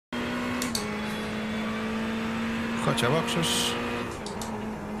Coche a boxes.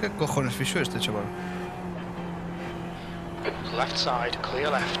 ¿Qué cojones fichó este chaval? Left side, clear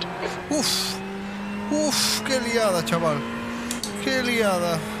left. Uf, uf, qué liada, chaval. Qué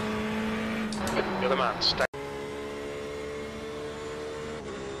liada. The other man, stay.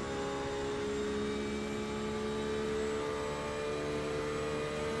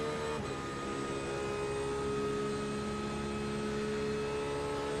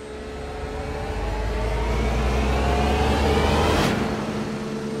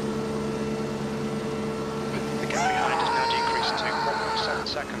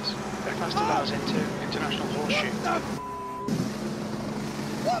 Seconds. They're fast as ours into international horseshoe.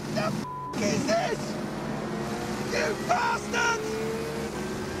 What the f is this? You bastards!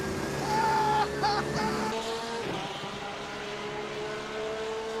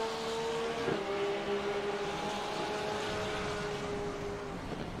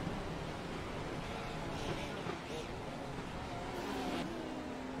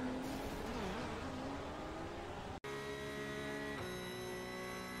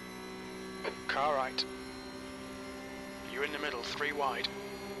 Car right. You're in the middle, 3 wide.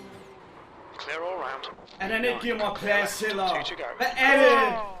 Clear all round. And I need you more players, Silla. 2 to go.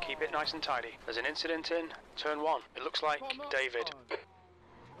 Keep it nice and tidy. There's an incident in turn 1. It looks like David.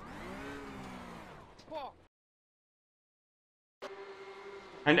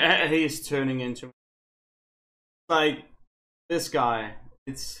 And he's turning into like this guy.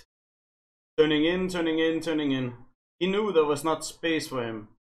 It's turning in, turning in, turning in. He knew there was not space for him.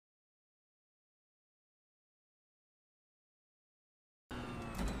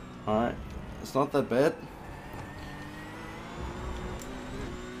 Alright, it's not that bad.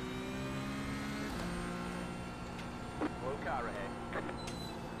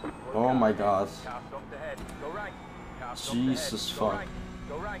 Oh my god. Jesus fuck.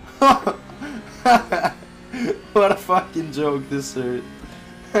 What a fucking joke this is.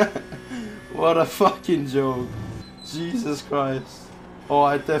 What a fucking joke. Jesus Christ. Oh,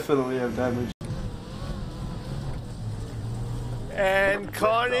 I definitely have damage. And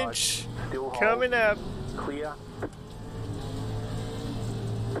carnage coming up. Clear.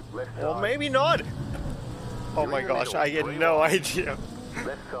 Or maybe not. Oh my gosh, I had no idea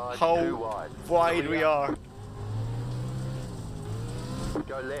how wide we are.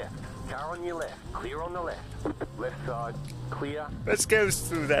 Go left. Car on your left. Clear on the left. Left side. Clear. Let's go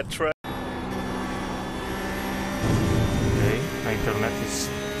through that track. Okay, my internet is...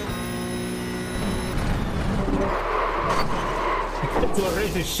 It's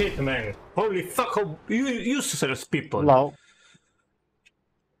already shit, man. Holy fuck, how you useless people. No.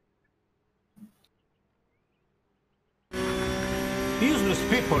 Useless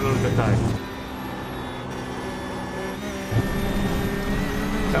people all the time.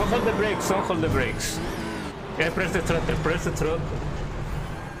 Don't hold the brakes, don't hold the brakes. Yeah, press the throttle, press the throttle.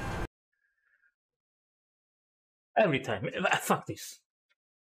 Every time. Fuck this.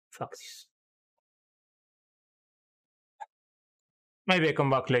 Fuck this. Maybe I come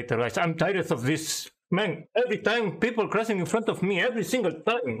back later, guys. I'm tired of this. Man, every time people crossing in front of me, every single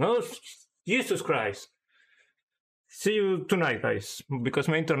time. Oh, Jesus Christ. See you tonight, guys. Because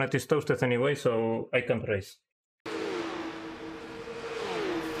my internet is toasted anyway, so I can't race.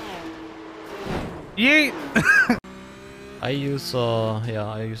 Yeet! I use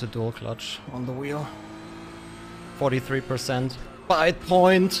a dual clutch on the wheel. 43% bite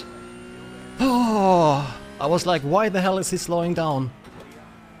point. Oh, I was like, why the hell is he slowing down?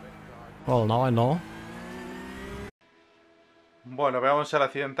 Well, now I know. Bueno, veamos el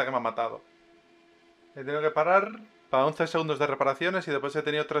accidente que me ha matado. He tenido que parar para 11 segundos de reparaciones y después he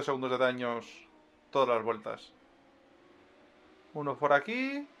tenido 3 segundos de daños todas las vueltas. Uno por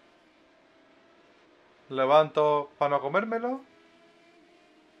aquí. Levanto para no comérmelo.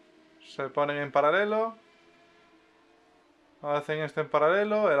 Se ponen en paralelo. Hacen esto en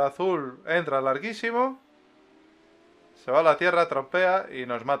paralelo. El azul entra larguísimo. Se va a la tierra, trompea y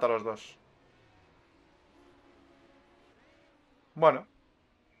nos mata a los dos. Bueno.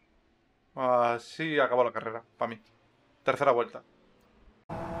 Así acabó la carrera, para mí. Tercera vuelta.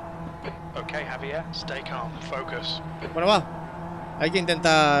 Okay, Javier, stay calm, focus. Bueno, va. Hay que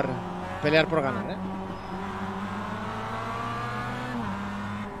intentar pelear por ganar, ¿eh?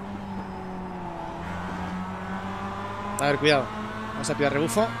 A ver, cuidado. Vamos a pillar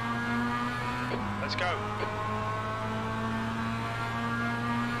rebufo. Let's go.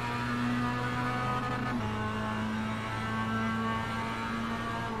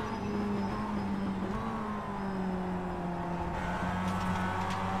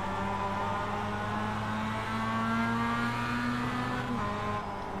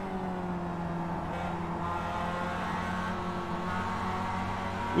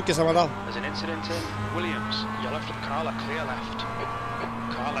 Uy, que se ha matado. There's an incident in Williams. Yellow flag. Car left, clear left.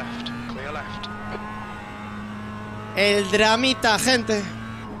 Car left, clear left. El dramita, gente.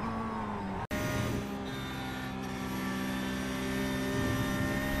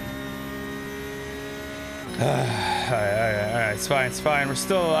 Alright, it's fine. We're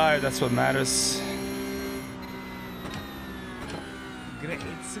still alive, that's what matters. Great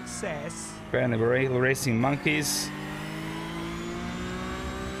success. Apparently we're racing monkeys.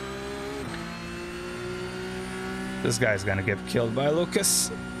 This guy's gonna get killed by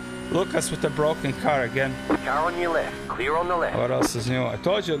Lucas. Lucas with the broken car again. Car on your left, clear on the left. What else is new? I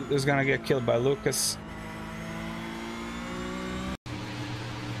told you he's gonna get killed by Lucas.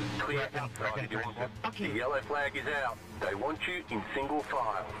 Clear outside if you want to. The yellow flag is out. They want you in single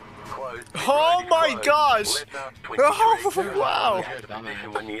file. Closed. Oh my gosh! Oh wow!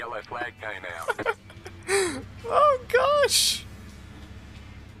 When the yellow flag came out. Oh gosh!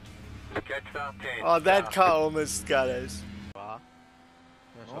 Catch up 10. Oh, that car almost got us.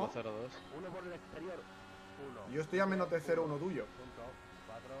 Yo estoy a menos de 0-1 tuyo.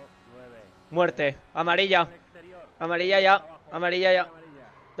 Muerte. Amarilla. Amarilla ya. Amarilla ya.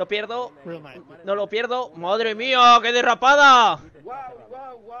 Lo pierdo. No lo pierdo. ¡Madre mía! ¡Qué derrapada!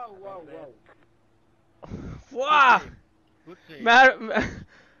 ¡Fua!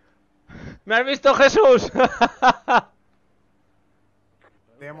 ¿Me has visto, Jesús?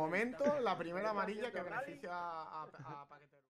 De momento, la primera amarilla que beneficia a Paquetero.